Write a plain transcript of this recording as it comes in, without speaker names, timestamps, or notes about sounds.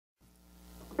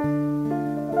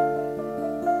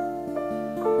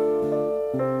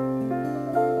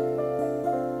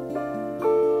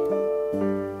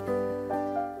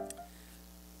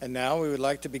And now we would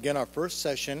like to begin our first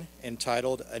session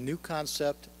entitled A New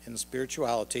Concept in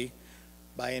Spirituality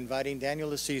by inviting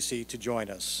Daniel Assisi to join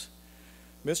us.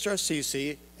 Mr.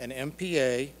 Assisi, an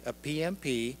MPA, a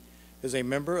PMP, is a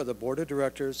member of the Board of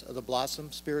Directors of the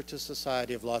Blossom Spiritist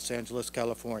Society of Los Angeles,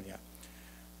 California.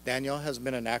 Daniel has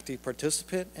been an active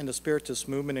participant in the Spiritist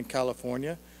movement in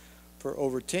California for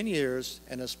over 10 years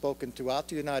and has spoken throughout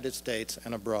the United States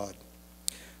and abroad.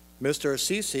 Mr.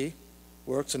 Assisi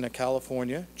works in the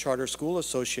California Charter School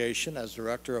Association as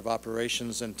Director of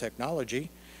Operations and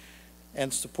Technology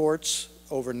and supports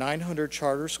over 900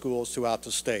 charter schools throughout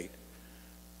the state.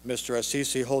 Mr.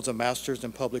 Assisi holds a Master's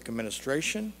in Public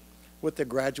Administration with a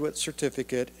Graduate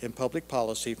Certificate in Public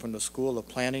Policy from the School of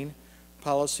Planning,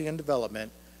 Policy, and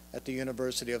Development at the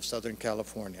University of Southern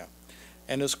California,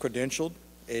 and is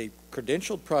a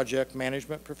credentialed project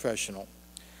management professional.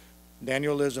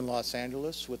 Daniel lives in Los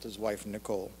Angeles with his wife,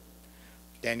 Nicole.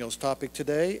 Daniel's topic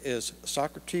today is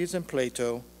Socrates and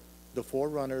Plato, the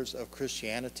Forerunners of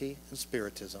Christianity and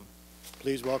Spiritism.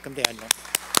 Please welcome Daniel.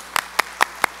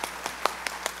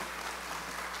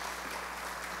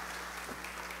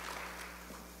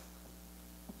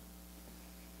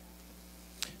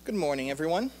 Good morning,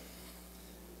 everyone.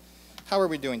 How are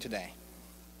we doing today?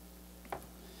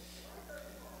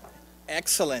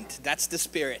 Excellent. That's the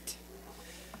spirit.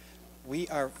 We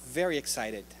are very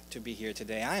excited to be here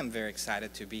today. I am very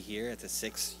excited to be here at the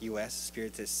 6th U.S.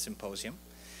 Spiritist Symposium,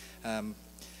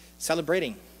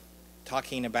 celebrating,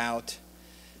 talking about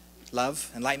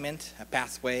love, enlightenment, a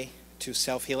pathway to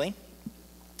self-healing.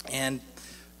 And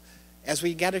as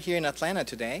we gather here in Atlanta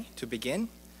today to begin,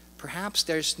 perhaps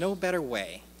there's no better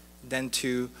way than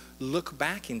to look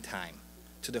back in time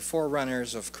to the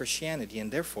forerunners of Christianity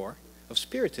and therefore of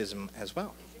Spiritism as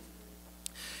well.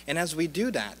 And as we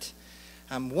do that,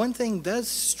 one thing does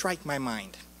strike my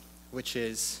mind, which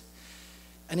is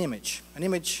an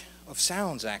image of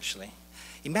sounds, actually.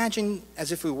 Imagine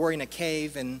as if we were in a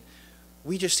cave and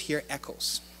we just hear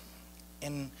echoes.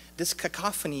 And this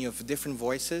cacophony of different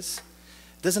voices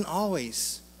doesn't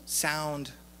always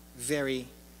sound very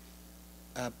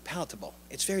palatable.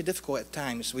 It's very difficult at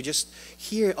times. We just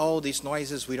hear all these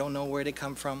noises. We don't know where they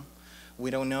come from. We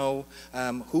don't know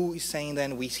who is saying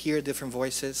them. We hear different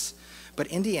voices. But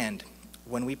in the end,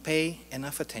 when we pay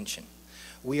enough attention,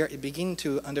 we are beginning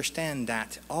to understand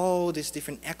that all these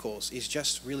different echoes is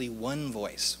just really one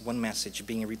voice, one message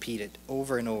being repeated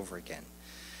over and over again.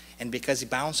 And because it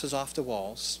bounces off the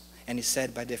walls and is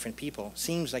said by different people,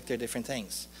 seems like they're different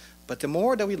things. But the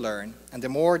more that we learn and the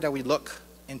more that we look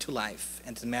into life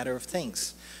and the matter of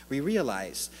things, we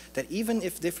realize that even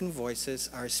if different voices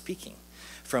are speaking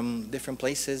from different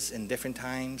places in different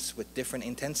times with different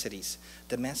intensities,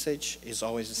 the message is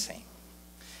always the same.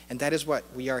 And that is what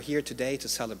we are here today to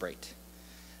celebrate.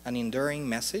 An enduring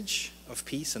message of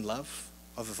peace and love,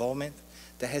 of involvement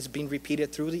that has been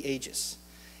repeated through the ages.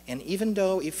 And even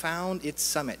though it found its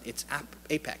summit, its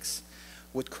apex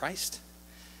with Christ,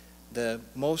 the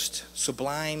most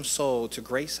sublime soul to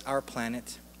grace our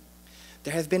planet,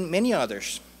 there have been many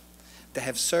others that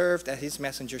have served as his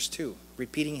messengers too,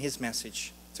 repeating his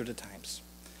message through the times.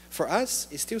 For us,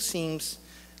 it still seems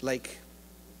like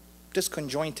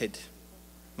disconjointed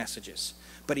messages.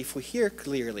 But if we hear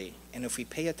clearly and if we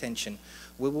pay attention,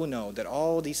 we will know that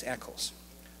all these echoes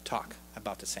talk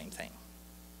about the same thing.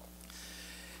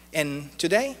 And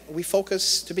today, we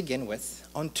focus to begin with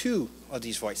on two of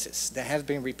these voices that have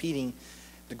been repeating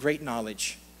the great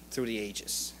knowledge through the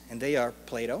ages. And they are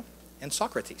Plato and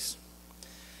Socrates.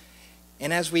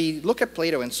 And as we look at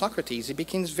Plato and Socrates, it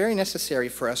becomes very necessary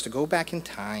for us to go back in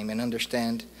time and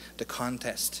understand the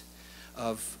context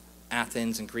of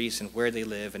Athens and Greece and where they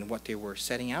live and what they were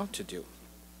setting out to do.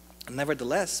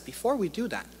 Nevertheless, before we do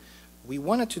that, we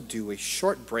wanted to do a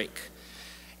short break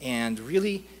and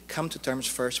really come to terms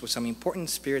first with some important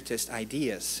Spiritist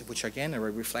ideas, which again are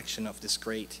a reflection of this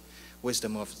great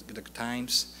wisdom of the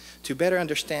times, to better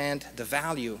understand the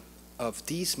value of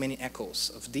these many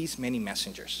echoes, of these many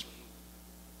messengers.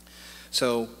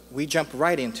 So we jump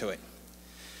right into it.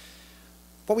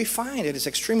 What we find it is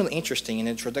extremely interesting in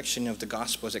the introduction of the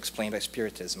Gospels explained by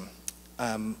Spiritism.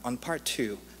 On part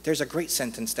 2, there's a great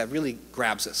sentence that really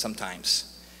grabs us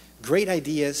sometimes. Great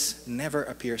ideas never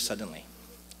appear suddenly.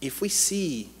 If we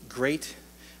see great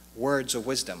words of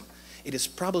wisdom, it is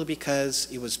probably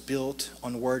because it was built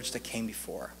on words that came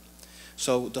before.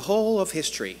 So the whole of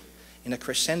history, in a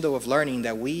crescendo of learning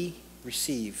that we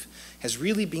receive, has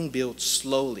really been built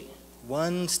slowly,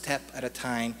 one step at a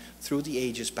time through the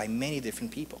ages by many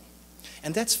different people.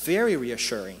 And that's very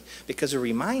reassuring because it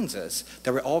reminds us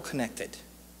that we're all connected,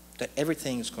 that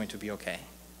everything is going to be okay.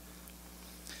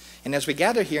 And as we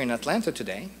gather here in Atlanta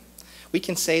today, we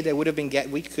can say that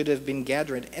we could have been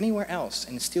gathered anywhere else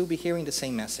and still be hearing the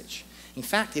same message. In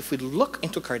fact, if we look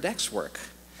into Kardec's work,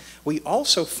 we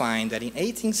also find that in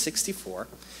 1864,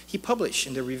 he published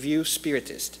in the review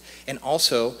Spiritist, and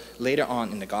also later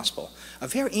on in the Gospel, a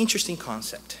very interesting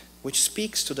concept which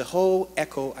speaks to the whole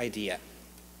echo idea.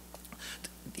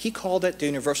 He called it the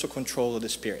universal control of the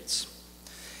spirits.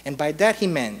 And by that he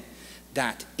meant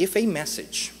that if a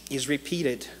message is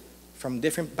repeated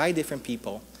by different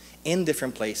people, in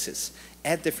different places,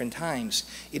 at different times,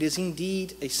 it is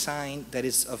indeed a sign that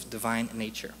is of divine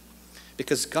nature.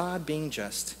 Because God, being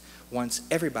just, wants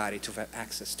everybody to have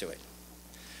access to it.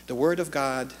 The Word of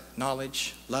God,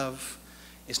 knowledge, love,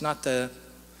 is not the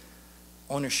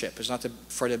ownership, is not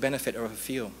for the benefit of a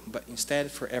few, but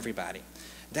instead for everybody.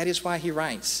 That is why he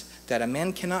writes that a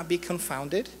man cannot be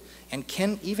confounded and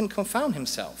can even confound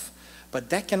himself. But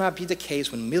that cannot be the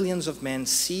case when millions of men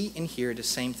see and hear the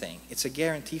same thing. It's a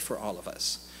guarantee for all of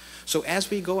us. So as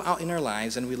we go out in our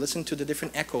lives and we listen to the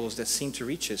different echoes that seem to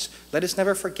reach us, let us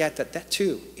never forget that that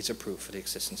too is a proof of the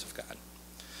existence of God.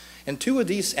 And two of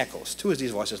these echoes, two of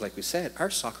these voices, like we said, are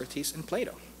Socrates and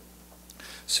Plato.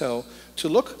 So to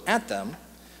look at them,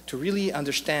 to really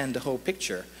understand the whole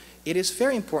picture, it is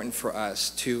very important for us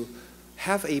to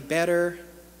have a better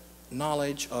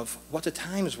knowledge of what the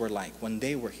times were like when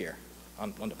they were here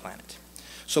on the planet.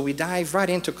 So we dive right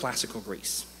into classical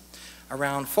Greece,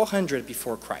 around 400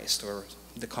 before Christ, or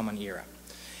the Common Era.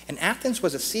 And Athens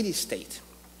was a city-state.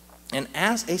 And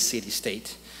as a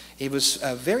city-state, it was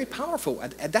very powerful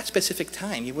at that specific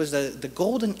time. It was the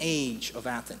golden age of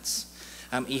Athens.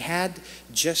 He had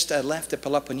just left the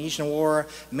Peloponnesian War.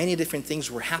 Many different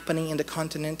things were happening in the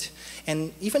continent.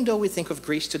 And even though we think of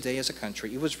Greece today as a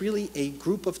country, it was really a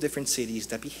group of different cities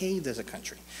that behaved as a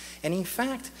country. And in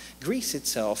fact, Greece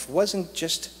itself wasn't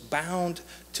just bound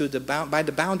by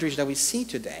the boundaries that we see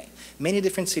today. Many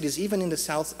different cities, even in the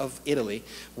south of Italy,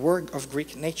 were of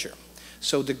Greek nature.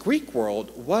 So the Greek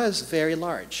world was very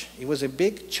large. It was a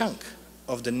big chunk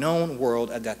of the known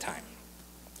world at that time.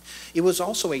 It was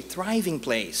also a thriving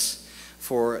place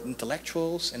for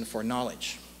intellectuals and for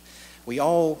knowledge. We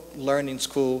all learn in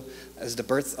school as the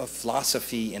birth of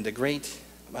philosophy and the great,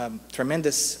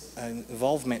 tremendous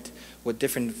involvement with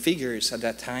different figures at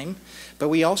that time. But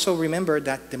we also remember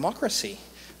that democracy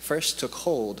first took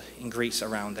hold in Greece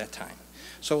around that time.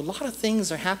 So a lot of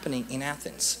things are happening in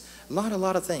Athens. A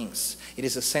lot of things. It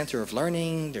is a center of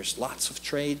learning. There's lots of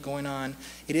trade going on.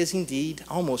 It is indeed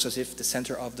almost as if the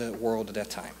center of the world at that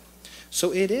time.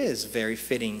 So it is very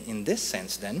fitting in this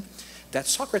sense then that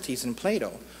Socrates and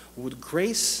Plato would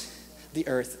grace the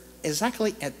earth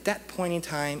exactly at that point in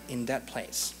time in that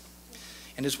place.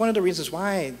 And it's one of the reasons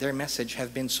why their message has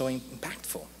been so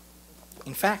impactful.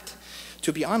 In fact,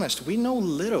 to be honest, we know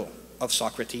little of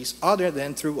Socrates other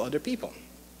than through other people.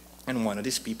 And one of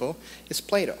these people is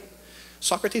Plato.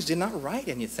 Socrates did not write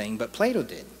anything, but Plato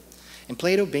did. And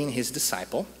Plato, being his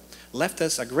disciple, left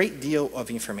us a great deal of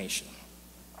information.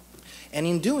 And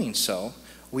in doing so,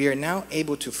 we are now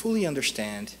able to fully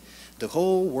understand the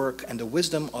whole work and the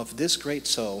wisdom of this great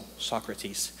soul,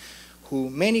 Socrates, who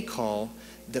many call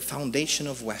the foundation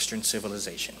of Western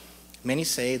civilization. Many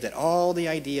say that all the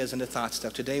ideas and the thoughts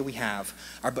that today we have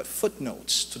are but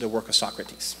footnotes to the work of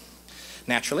Socrates.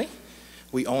 Naturally,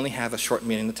 we only have a short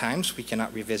minute of times. We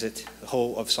cannot revisit the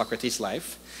whole of Socrates'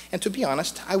 life. And to be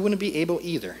honest, I wouldn't be able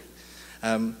either.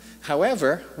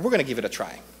 However, we're going to give it a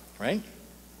try, right?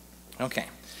 Okay,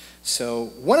 so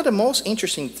one of the most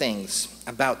interesting things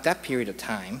about that period of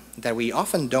time that we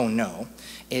often don't know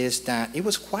is that it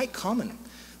was quite common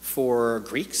for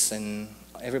Greeks and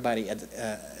everybody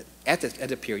at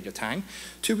the period of time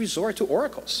to resort to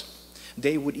oracles.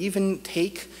 They would even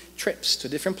take trips to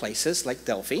different places like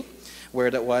Delphi, where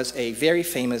there was a very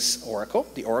famous oracle,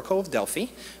 the Oracle of Delphi,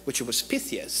 which was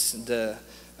Pythias,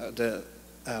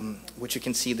 which you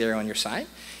can see there on your side.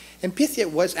 And Pythia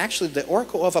was actually the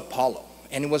oracle of Apollo,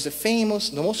 and it was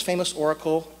the most famous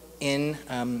oracle in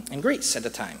Greece at the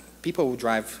time. People would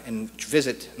drive and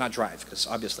visit, not drive, because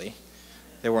obviously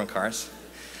there weren't cars,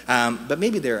 but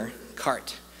maybe their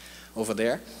cart over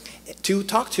there, to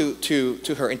talk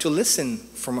to her and to listen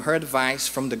from her advice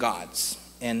from the gods.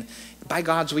 And by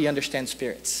gods we understand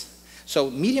spirits. So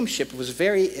mediumship was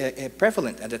very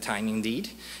prevalent at the time indeed.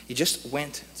 It just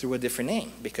went through a different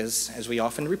name because, as we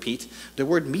often repeat, the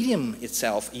word medium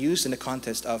itself used in the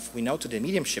context of, we know today,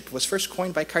 mediumship was first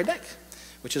coined by Kardec,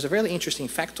 which is a really interesting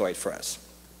factoid for us.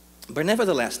 But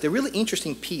nevertheless, the really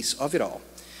interesting piece of it all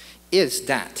is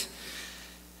that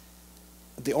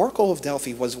the Oracle of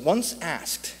Delphi was once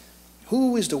asked,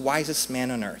 who is the wisest man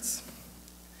on earth?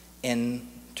 And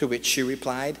To which she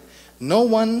replied, "No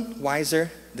one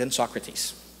wiser than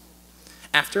Socrates."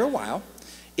 After a while,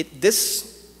 this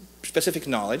specific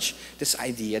knowledge, this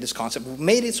idea, this concept,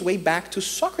 made its way back to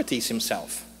Socrates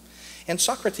himself. And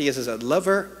Socrates is a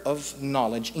lover of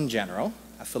knowledge in general,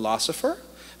 a philosopher,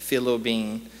 philo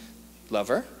being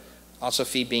lover, also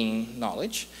phi being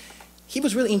knowledge. He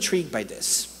was really intrigued by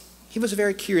this. He was a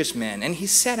very curious man, and he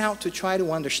set out to try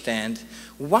to understand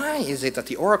why is it that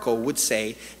the oracle would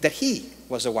say that he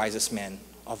was the wisest man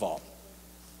of all.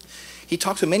 He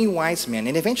talked to many wise men,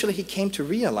 and eventually he came to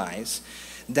realize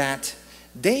that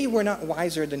they were not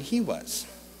wiser than he was.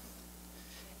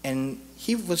 And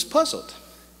he was puzzled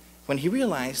when he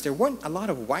realized there weren't a lot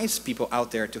of wise people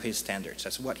out there to his standards.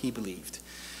 That's what he believed.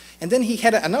 And then he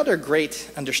had another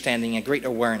great understanding, a great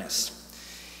awareness.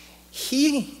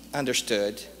 He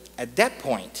understood at that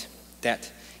point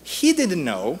that he didn't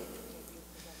know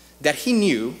that he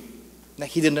knew that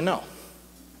he didn't know.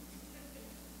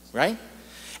 Right?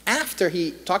 After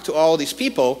he talked to all these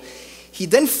people, he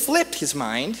then flipped his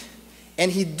mind,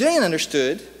 and he then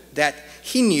understood that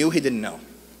he knew he didn't know.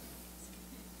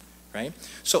 Right?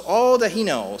 So all that he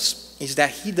knows is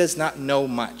that he does not know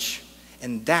much,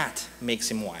 and that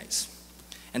makes him wise.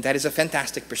 And that is a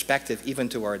fantastic perspective even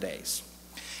to our days.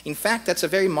 In fact, that's a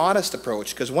very modest approach,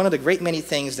 because one of the great many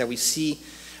things that we see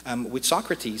with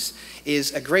Socrates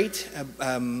is a great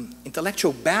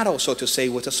intellectual battle, so to say,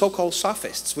 with the so-called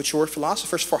sophists, which were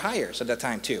philosophers for hire at that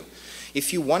time too.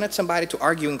 If you wanted somebody to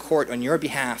argue in court on your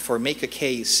behalf or make a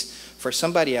case for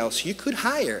somebody else, you could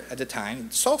hire at the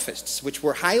time sophists, which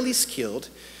were highly skilled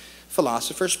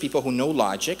philosophers, people who know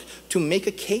logic, to make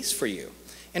a case for you.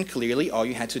 And clearly all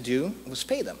you had to do was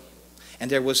pay them. And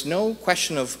there was no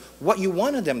question of what you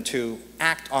wanted them to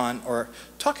act on or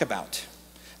talk about.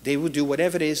 They would do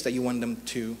whatever it is that you wanted them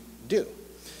to do.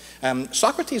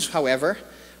 Socrates, however,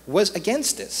 was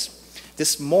against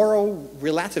this moral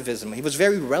relativism. He was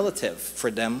very relative for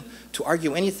them to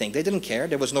argue anything. They didn't care.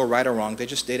 There was no right or wrong. They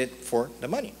just did it for the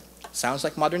money. Sounds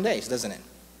like modern days, doesn't it?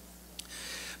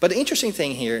 But the interesting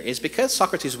thing here is because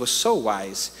Socrates was so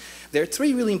wise, there are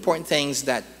three really important things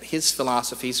that his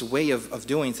philosophy, his way of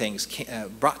doing things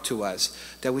brought to us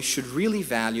that we should really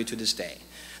value to this day.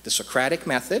 The Socratic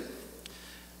method,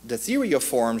 the theory of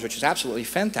forms, which is absolutely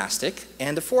fantastic,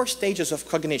 and the 4 stages of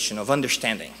cognition, of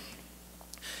understanding.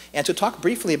 And to talk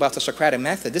briefly about the Socratic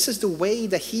method, this is the way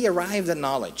that he arrived at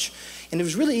knowledge. And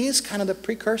it really is kind of the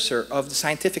precursor of the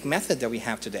scientific method that we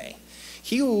have today.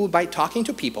 He would, by talking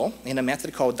to people in a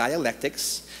method called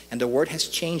dialectics, and the word has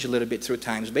changed a little bit through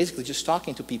time, it's basically just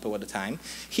talking to people at a time,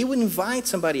 he would invite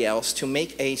somebody else to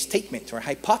make a statement or a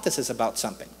hypothesis about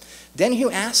something. Then he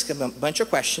would ask a bunch of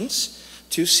questions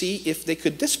to see if they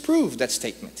could disprove that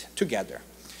statement together.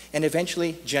 And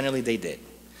eventually, generally they did.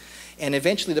 And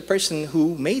eventually the person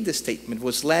who made the statement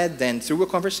was led then through a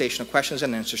conversation of questions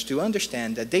and answers to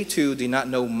understand that they too did not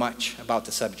know much about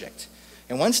the subject.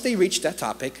 And once they reached that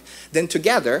topic, then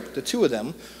together, the two of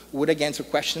them would again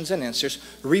through questions and answers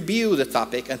review the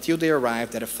topic until they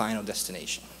arrived at a final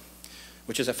destination,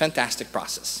 which is a fantastic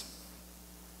process.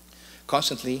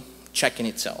 Constantly checking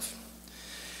itself.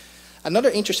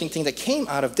 Another interesting thing that came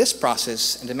out of this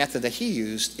process and the method that he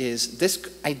used is this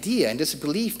idea and this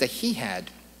belief that he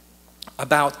had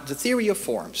about the theory of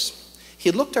forms. He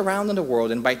looked around in the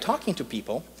world, and by talking to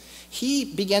people, he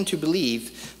began to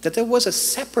believe that there was a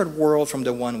separate world from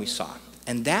the one we saw,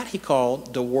 and that he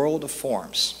called the world of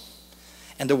forms.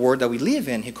 And the world that we live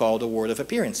in, he called the world of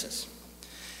appearances.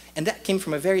 And that came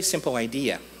from a very simple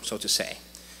idea, so to say.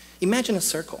 Imagine a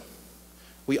circle.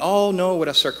 We all know what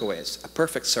a circle is, a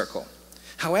perfect circle.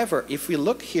 However, if we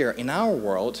look here in our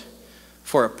world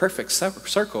for a perfect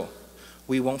circle,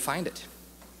 we won't find it.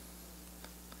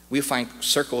 We find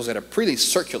circles that are pretty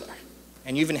circular,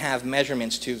 and you even have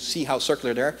measurements to see how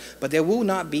circular they are, but there will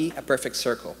not be a perfect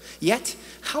circle. Yet,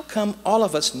 how come all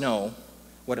of us know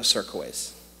what a circle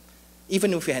is,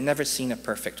 even if we had never seen a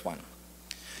perfect one?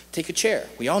 Take a chair.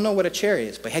 We all know what a chair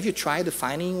is, but have you tried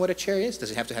defining what a chair is?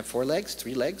 Does it have to have 4 legs,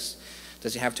 3 legs?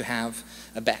 Does it have to have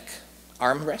a back,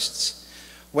 armrests?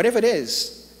 Whatever it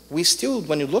is, we still,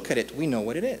 when you look at it, we know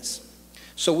what it is.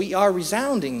 So we are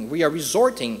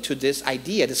resorting to this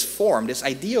idea, this form, this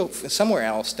ideal somewhere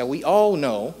else that we all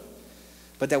know,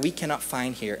 but that we cannot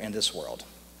find here in this world.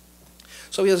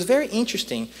 So it was very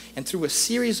interesting, and through a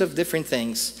series of different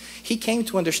things, he came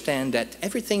to understand that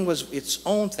everything was its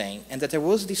own thing, and that there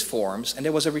was these forms, and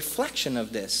there was a reflection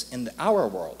of this in our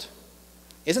world.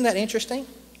 Isn't that interesting?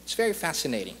 It's very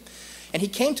fascinating. And he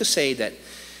came to say that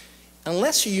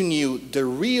unless you knew the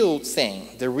real thing,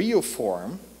 the real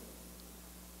form,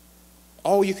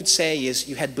 all you could say is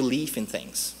you had belief in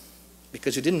things.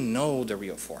 because you didn't know the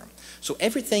real form. So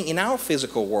everything in our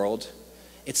physical world,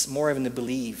 it's more of in the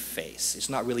belief phase. It's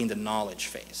not really in the knowledge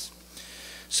phase.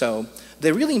 So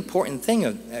the really important thing,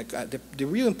 the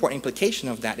real important implication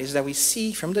of that is that we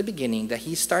see from the beginning that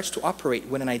he starts to operate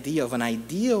with an idea of an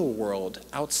ideal world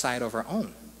outside of our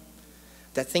own,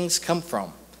 that things come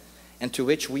from, and to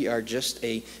which we are just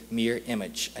a mere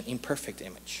image, an imperfect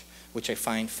image, which I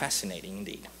find fascinating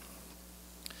indeed.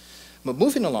 But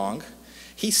moving along,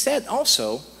 he said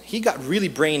also, he got really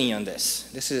brainy on this.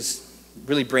 This is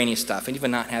really brainy stuff, and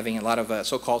even not having a lot of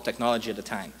so-called technology at the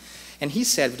time. And he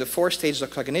said, with the 4 stages of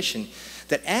cognition,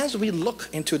 that as we look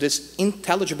into this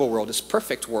intelligible world, this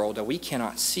perfect world that we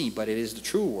cannot see, but it is the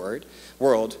true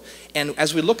world, and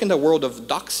as we look in the world of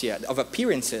doxia, of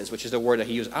appearances, which is the word that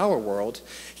he used, our world,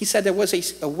 he said there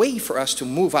was a way for us to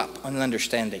move up on an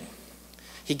understanding.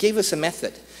 He gave us a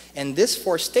method. And this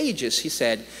 4 stages, he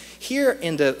said, here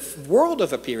in the world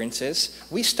of appearances,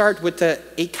 we start with the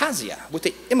eikasia, with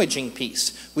the imaging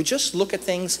piece. We just look at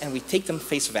things and we take them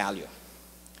face value.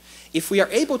 If we are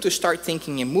able to start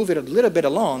thinking and move it a little bit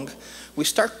along, we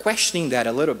start questioning that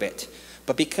a little bit.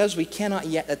 But because we cannot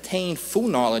yet attain full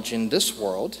knowledge in this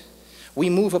world, we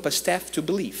move up a step to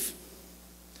belief.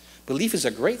 Belief is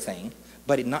a great thing,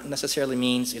 but it not necessarily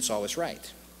means it's always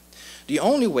right. The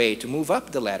only way to move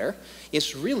up the ladder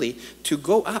is really to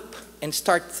go up and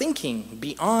start thinking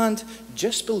beyond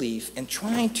just belief and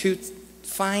trying to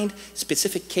find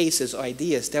specific cases or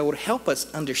ideas that would help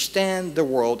us understand the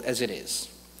world as it is.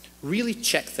 Really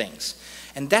check things.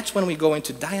 And that's when we go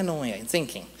into dianoia and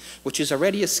thinking, which is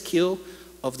already a skill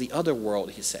of the other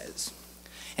world, he says.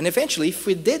 And eventually, if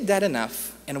we did that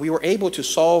enough and we were able to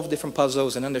solve different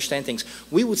puzzles and understand things,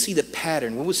 we would see the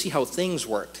pattern, we would see how things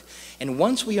worked. And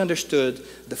once we understood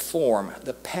the form,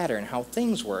 the pattern, how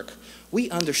things work,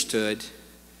 we understood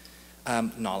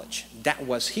knowledge. That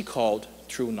was, he called,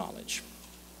 true knowledge.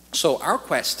 So our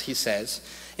quest, he says,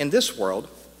 in this world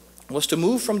was to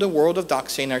move from the world of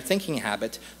doxia in our thinking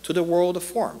habit to the world of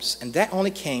forms. And that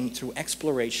only came through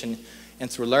exploration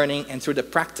and through learning and through the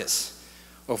practice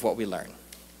of what we learn.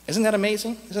 Isn't that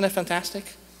amazing? Isn't that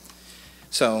fantastic?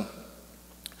 So,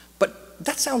 but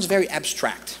that sounds very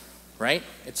abstract, right?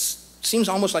 It seems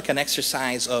almost like an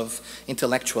exercise of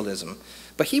intellectualism.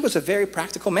 But he was a very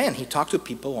practical man. He talked to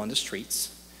people on the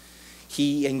streets.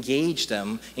 He engaged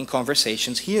them in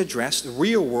conversations. He addressed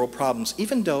real world problems,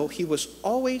 even though he was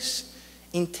always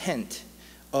intent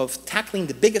of tackling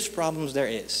the biggest problems there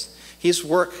is. His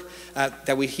work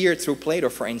that we hear through Plato,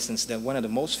 for instance, one of the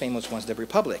most famous ones, The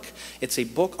Republic, it's a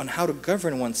book on how to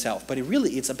govern oneself, but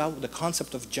it's about the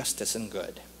concept of justice and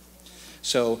good.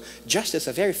 So justice,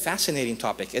 a very fascinating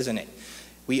topic, isn't it?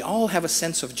 We all have a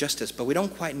sense of justice, but we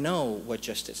don't quite know what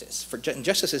justice is.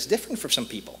 Justice is different for some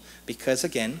people because,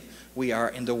 again, we are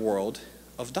in the world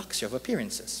of doxia, of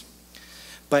appearances.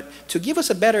 But to give us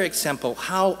a better example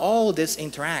how all this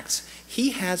interacts,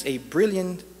 he has a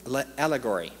brilliant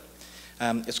allegory.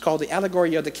 It's called the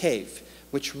allegory of the cave,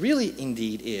 which really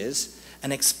indeed is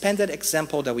an expanded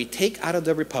example that we take out of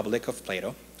the Republic of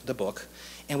Plato, the book,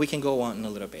 and we can go on in a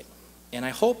little bit. And I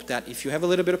hope that if you have a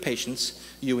little bit of patience,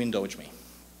 you indulge me.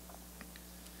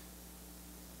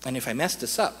 And if I mess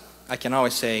this up, I can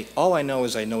always say, all I know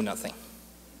is I know nothing.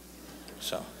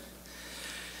 So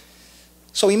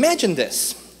imagine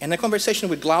this. In a conversation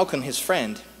with Glaucon, his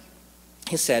friend,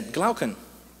 he said, Glaucon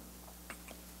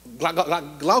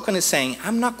is saying,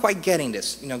 I'm not quite getting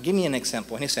this. Give me an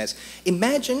example. And he says,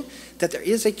 imagine that there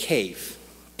is a cave.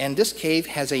 And this cave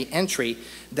has an entry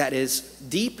that is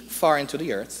deep, far into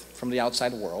the earth from the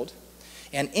outside world.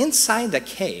 And inside the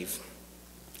cave,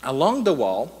 along the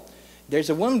wall,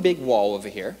 there's one big wall over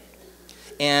here.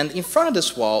 And in front of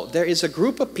this wall, there is a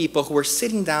group of people who are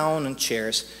sitting down on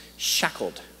chairs,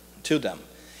 shackled to them.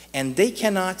 And they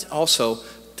cannot also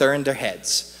turn their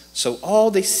heads. So all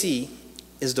they see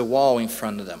is the wall in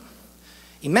front of them.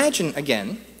 Imagine,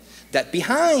 again, that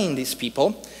behind these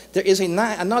people, there is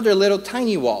another little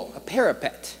tiny wall, a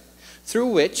parapet, through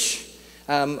which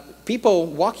people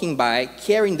walking by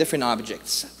carrying different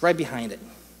objects right behind it.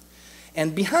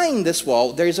 And behind this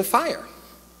wall, there is a fire,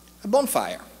 a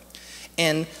bonfire.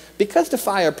 And because the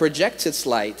fire projects its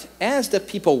light, as the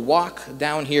people walk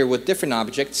down here with different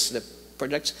objects,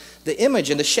 the image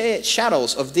and the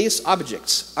shadows of these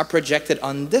objects are projected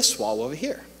on this wall over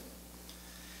here.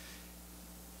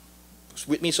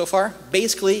 With me so far?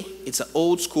 Basically, it's an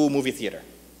old school movie theater.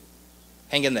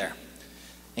 Hang in there.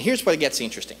 And here's where it gets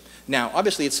interesting. Now,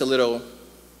 obviously, it's a little,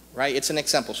 right? It's an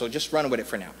example, so just run with it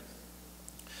for now.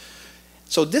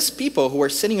 So these people who are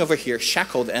sitting over here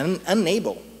shackled and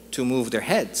unable to move their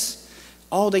heads,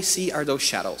 all they see are those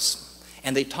shadows.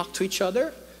 And they talk to each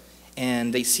other,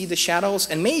 and they see the shadows,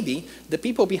 and maybe the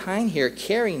people behind here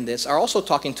carrying this are also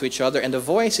talking to each other, and the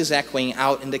voice is echoing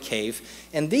out in the cave,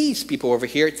 and these people over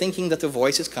here thinking that the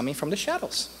voice is coming from the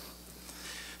shadows.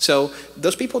 So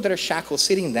those people that are shackled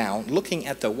sitting down, looking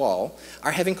at the wall,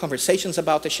 are having conversations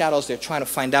about the shadows. They're trying to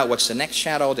find out what's the next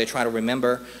shadow. They try to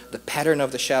remember the pattern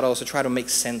of the shadows. They try to make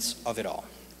sense of it all.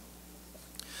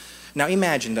 Now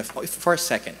imagine that for a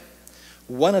second,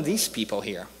 one of these people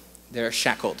here, they're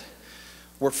shackled,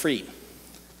 were free.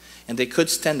 And they could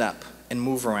stand up and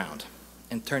move around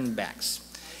and turn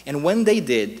backs. And when they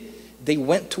did, they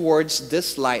went towards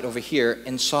this light over here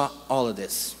and saw all of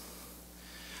this.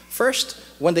 First,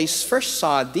 when they first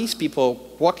saw these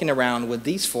people walking around with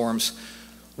these forms,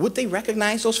 would they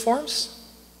recognize those forms?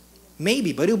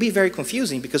 Maybe, but it would be very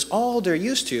confusing because all they're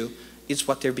used to is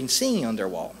what they've been seeing on their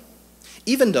wall,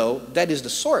 even though that is the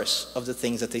source of the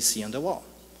things that they see on the wall.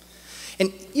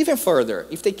 And even further,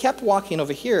 if they kept walking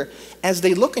over here, as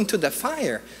they look into the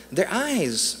fire, their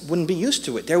eyes wouldn't be used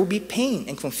to it. There would be pain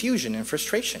and confusion and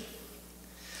frustration.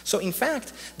 So in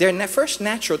fact, their first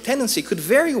natural tendency could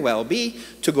very well be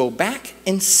to go back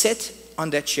and sit on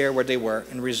that chair where they were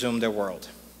and resume their world.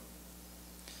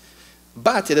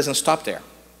 But it doesn't stop there.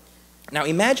 Now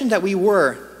imagine that we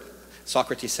were,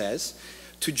 Socrates says,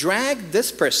 to drag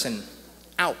this person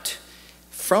out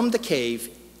from the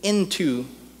cave into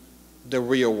the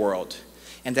real world.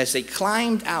 And as they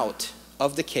climbed out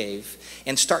of the cave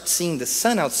and start seeing the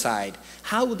sun outside,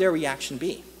 how would their reaction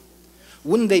be?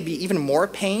 Wouldn't they be even more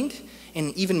pained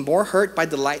and even more hurt by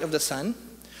the light of the sun?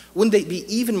 Wouldn't they be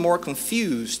even more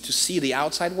confused to see the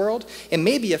outside world? And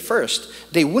maybe at first,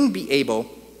 they wouldn't be able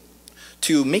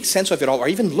to make sense of it all or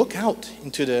even look out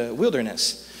into the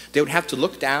wilderness. They would have to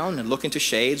look down and look into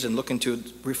shades and look into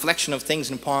reflection of things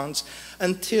in ponds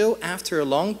until after a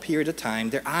long period of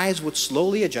time, their eyes would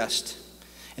slowly adjust.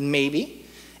 And maybe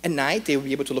at night, they would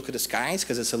be able to look at the skies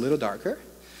because it's a little darker.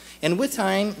 And with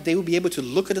time, they will be able to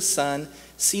look at the sun,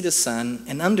 see the sun,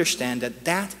 and understand that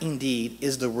that indeed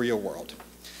is the real world.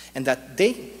 And that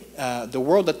the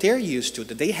world that they're used to,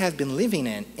 that they have been living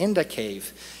in the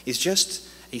cave, is just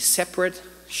a separate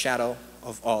shadow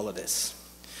of all of this.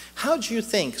 How do you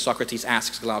think, Socrates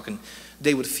asks Glaucon,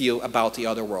 they would feel about the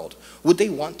other world? Would they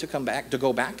want to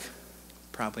go back?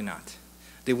 Probably not.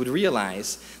 They would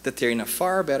realize that they're in a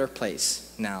far better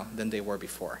place now than they were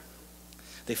before.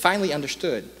 They finally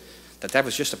understood that that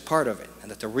was just a part of it, and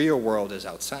that the real world is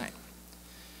outside.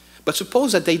 But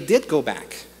suppose that they did go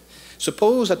back.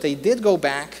 Suppose that they did go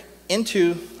back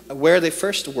into where they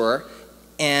first were,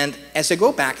 and as they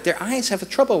go back, their eyes have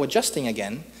trouble adjusting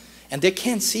again, and they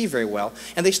can't see very well,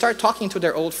 and they start talking to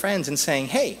their old friends and saying,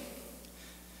 hey,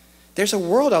 there's a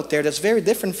world out there that's very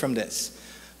different from this.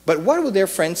 But what would their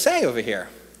friends say over here?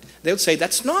 They would say,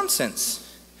 that's nonsense.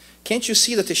 Can't you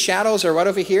see that the shadows are right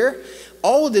over here?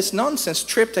 All this nonsense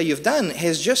trip that you've done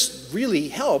has just really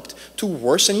helped to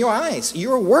worsen your eyes.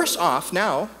 You're worse off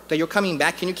now that you're coming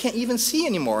back and you can't even see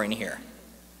anymore in here.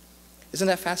 Isn't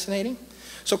that fascinating?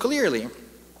 So clearly,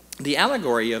 the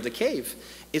allegory of the cave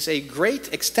is a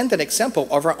great extended example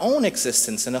of our own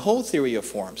existence and the whole theory of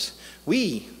forms.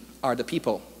 We are the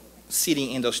people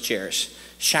sitting in those chairs,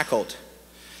 shackled,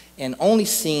 and only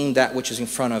seeing that which is in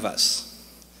front of us,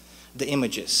 the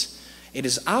images. It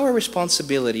is our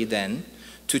responsibility then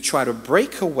to try to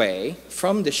break away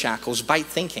from the shackles by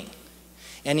thinking.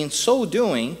 And in so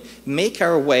doing, make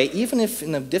our way, even if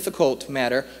in a difficult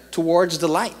matter, towards the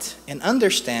light and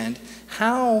understand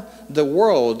how the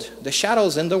world, the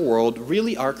shadows in the world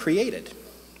really are created.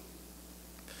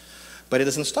 But it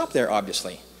doesn't stop there,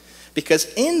 obviously.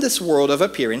 Because in this world of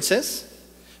appearances,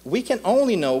 we can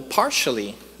only know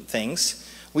partially things.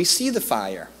 We see the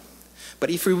fire. But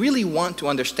if we really want to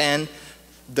understand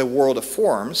the world of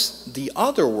forms, the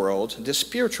other world, the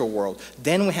spiritual world,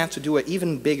 then we have to do an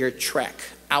even bigger trek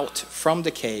out from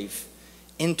the cave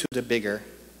into the bigger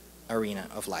arena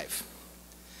of life.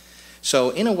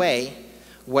 So in a way,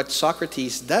 what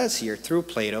Socrates does here through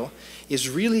Plato is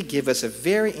really give us a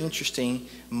very interesting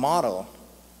model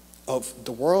of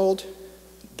the world,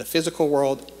 the physical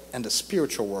world, and the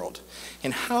spiritual world,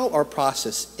 and how our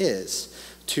process is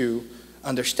to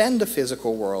understand the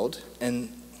physical world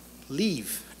and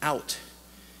leave out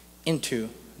into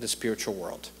the spiritual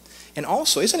world. And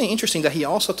also, isn't it interesting that he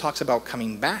also talks about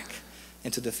coming back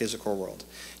into the physical world?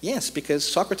 Yes, because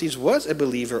Socrates was a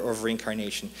believer of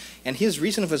reincarnation, and his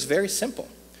reason was very simple.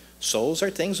 Souls are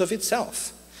things of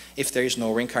itself. If there is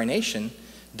no reincarnation,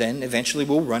 then eventually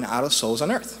we'll run out of souls on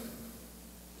earth.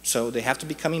 So they have to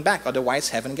be coming back, otherwise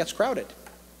heaven gets crowded.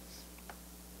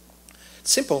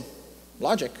 Simple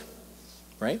logic,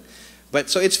 right?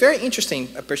 So it's very interesting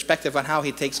a perspective on how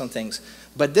he takes on things.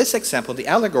 But this example, the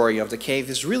allegory of the cave,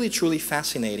 is really truly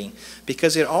fascinating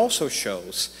because it also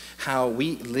shows how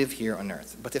we live here on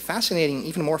earth. But the fascinating,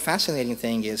 even more fascinating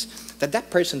thing is that that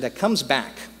person that comes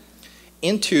back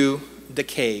into the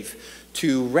cave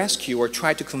to rescue or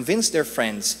try to convince their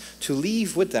friends to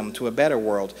leave with them to a better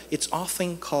world, it's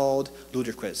often called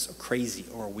ludicrous or crazy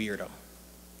or a weirdo,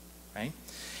 right?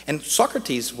 And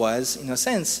Socrates was, in a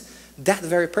sense, that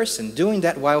very person doing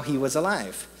that while he was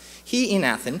alive. He in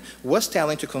Athens was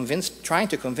trying to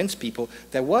convince people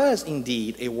there was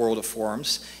indeed a world of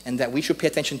forms and that we should pay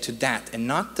attention to that and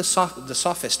not the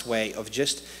sophist way of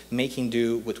just making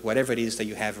do with whatever it is that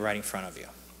you have right in front of you.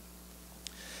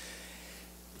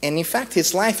 And in fact,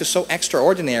 his life is so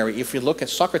extraordinary if we look at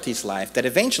Socrates' life that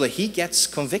eventually he gets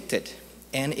convicted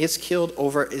and is killed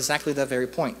over exactly that very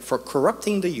point, for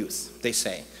corrupting the youth, they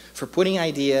say, for putting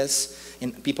ideas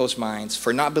in people's minds,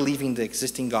 for not believing the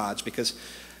existing gods, because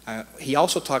he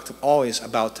also talked always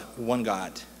about one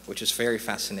God, which is very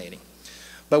fascinating.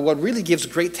 But what really gives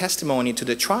great testimony to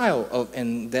the trial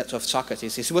and death of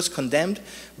Socrates is he was condemned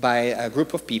by a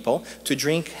group of people to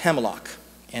drink hemlock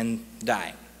and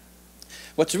die.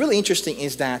 What's really interesting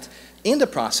is that in the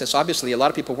process, obviously, a lot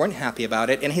of people weren't happy about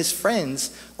it, and his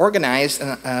friends organized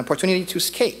an opportunity to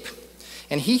escape.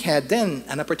 And he had then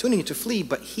an opportunity to flee,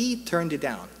 but he turned it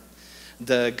down.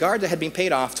 The guard that had been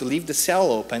paid off to leave the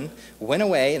cell open went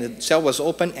away, and the cell was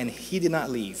open, and he did not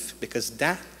leave because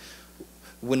that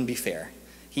wouldn't be fair.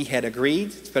 He had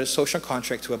agreed for a social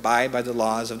contract to abide by the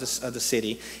laws of the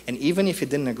city, and even if he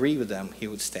didn't agree with them, he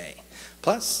would stay.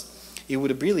 Plus, it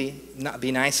would really not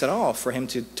be nice at all for him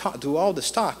to do all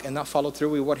this talk and not follow through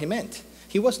with what he meant.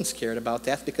 He wasn't scared about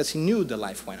death because he knew the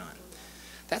life went on.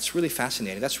 That's really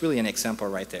fascinating. That's really an example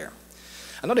right there.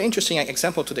 Another interesting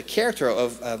example to the character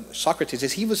of Socrates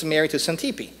is he was married to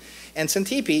Xantippe. And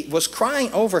Xantippe was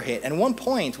crying over it. At one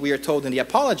point, we are told in the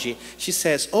Apology, she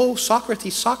says, "Oh,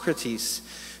 Socrates, Socrates,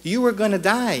 you were going to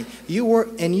die. You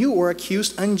were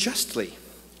accused unjustly."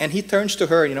 And he turns to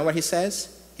her, you know what he says?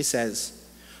 He says,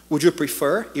 "Would you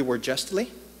prefer it were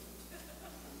justly?"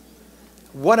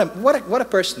 What a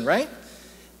person, right?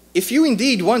 If you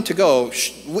indeed want to go,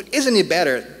 isn't it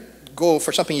better go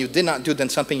for something you did not do than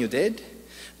something you did?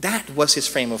 That was his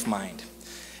frame of mind.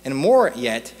 And more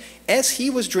yet, as he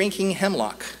was drinking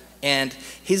hemlock and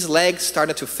his legs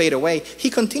started to fade away, he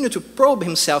continued to probe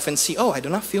himself and see, oh, I do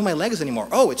not feel my legs anymore.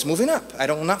 Oh, it's moving up. I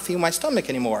do not feel my stomach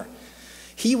anymore.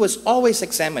 He was always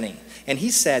examining. And he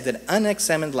said that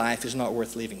unexamined life is not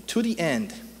worth living. To the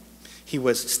end, he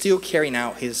was still carrying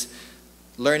out his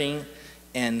learning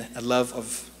and a love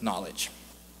of knowledge,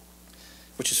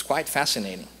 which is quite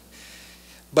fascinating.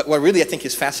 But what really I think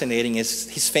is fascinating is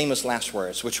his famous last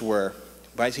words, which were,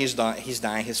 right, he's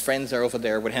dying, his friends are over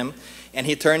there with him, and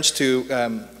he turns to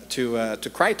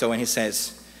Crito and he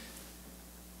says,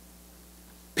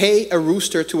 "Pay a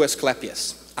rooster to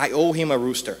Asclepius. I owe him a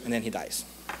rooster," and then he dies.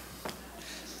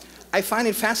 I find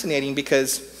it fascinating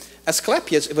because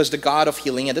Asclepius was the god of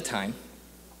healing at the time,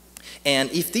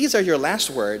 and if these are your last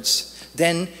words,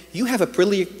 then you have a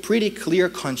pretty clear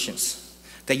conscience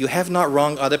that you have not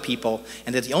wronged other people,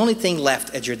 and that the only thing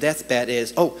left at your deathbed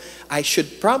is, oh, I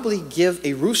should probably give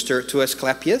a rooster to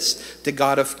Asclepius, the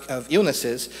god of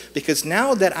illnesses, because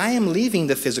now that I am leaving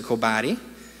the physical body,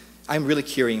 I'm really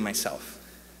curing myself.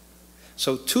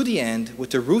 So to the end,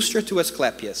 with the rooster to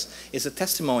Asclepius, is a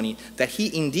testimony that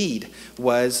he indeed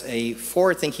was a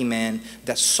forward-thinking man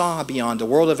that saw beyond the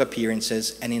world of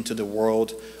appearances and into the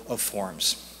world of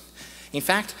forms. In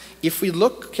fact, if we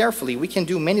look carefully, we can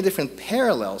do many different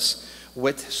parallels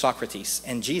with Socrates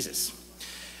and Jesus.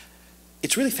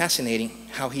 It's really fascinating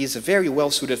how he is a very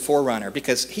well-suited forerunner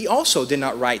because he also did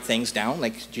not write things down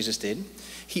like Jesus did.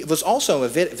 He was also a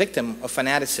victim of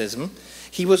fanaticism.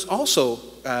 He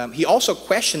also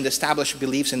questioned established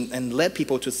beliefs and led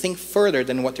people to think further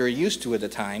than what they were used to at the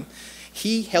time.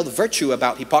 He held virtue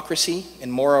about hypocrisy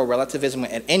and moral relativism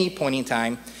at any point in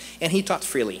time, and he taught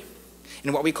freely.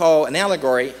 In what we call an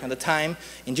allegory at the time,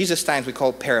 in Jesus' times we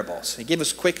call parables. He gave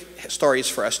us quick stories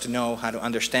for us to know how to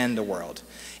understand the world.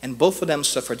 And both of them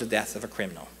suffered the death of a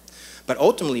criminal. But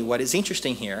ultimately what is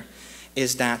interesting here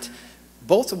is that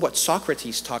both of what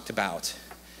Socrates talked about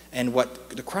and what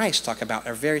the Christ talked about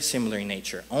are very similar in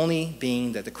nature, only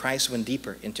being that the Christ went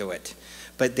deeper into it.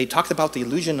 But they talked about the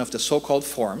illusion of the so-called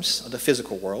forms of the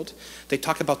physical world. They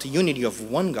talked about the unity of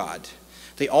one God.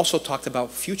 They also talked about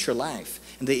future life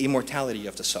and the immortality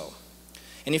of the soul.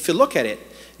 And if you look at it,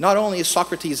 not only is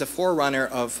Socrates a forerunner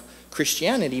of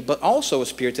Christianity, but also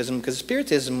Spiritism, because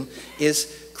Spiritism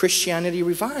is Christianity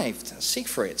revived. Seek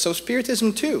for it. So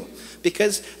Spiritism too,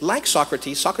 because like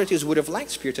Socrates would have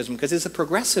liked Spiritism because it's a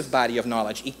progressive body of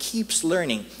knowledge. It keeps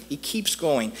learning, it keeps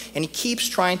going, and it keeps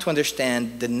trying to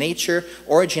understand the nature,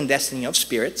 origin, destiny of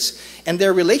spirits and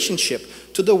their relationship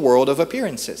to the world of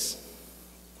appearances.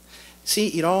 See,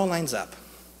 it all lines up.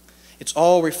 It's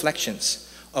all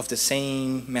reflections of the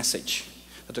same message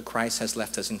that the Christ has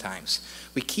left us in times.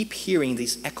 We keep hearing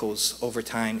these echoes over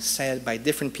time said by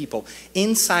different people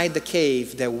inside the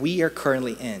cave that we are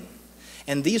currently in.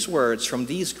 And these words from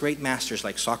these great masters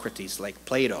like Socrates, like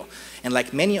Plato, and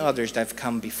like many others that have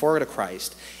come before the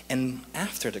Christ and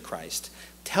after the Christ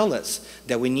tell us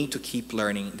that we need to keep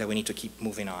learning, that we need to keep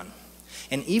moving on.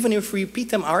 And even if we repeat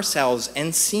them ourselves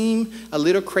and seem a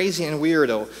little crazy and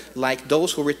weirdo, like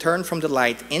those who return from the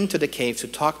light into the cave to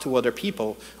talk to other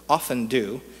people often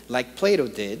do, like Plato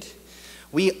did,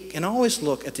 we can always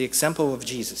look at the example of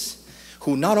Jesus,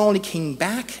 who not only came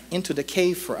back into the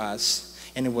cave for us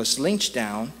and was lynched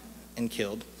down and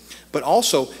killed, but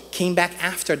also came back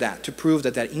after that to prove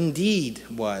that that indeed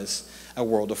was a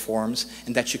world of forms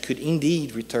and that you could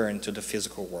indeed return to the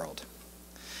physical world.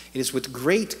 It is with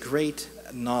great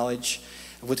knowledge,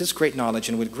 with this great knowledge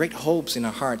and with great hopes in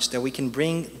our hearts that we can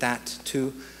bring that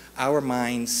to our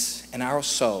minds and our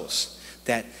souls,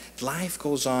 that life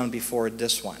goes on before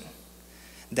this one.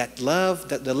 That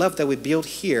the love that we build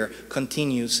here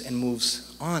continues and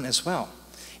moves on as well.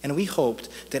 And we hoped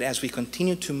that as we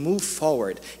continue to move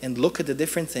forward and look at the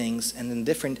different things and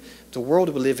the world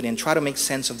we live in and try to make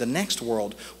sense of the next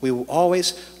world, we will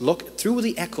always look through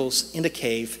the echoes in the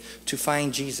cave to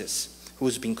find Jesus, who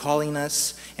has been calling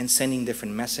us and sending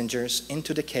different messengers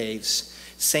into the caves,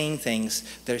 saying things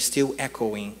that are still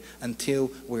echoing until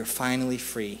we're finally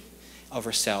free of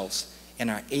ourselves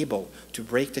and are able to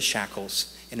break the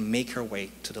shackles and make our way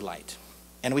to the light.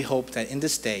 And we hope that in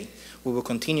this day, we will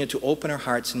continue to open our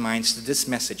hearts and minds to this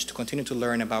message, to continue to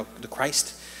learn about the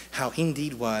Christ, how he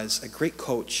indeed was a great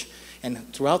coach.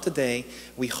 And throughout the day,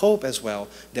 we hope as well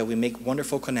that we make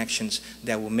wonderful connections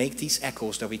that will make these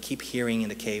echoes that we keep hearing in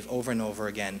the cave over and over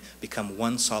again become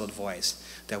one solid voice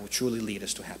that will truly lead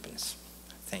us to happiness.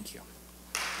 Thank you.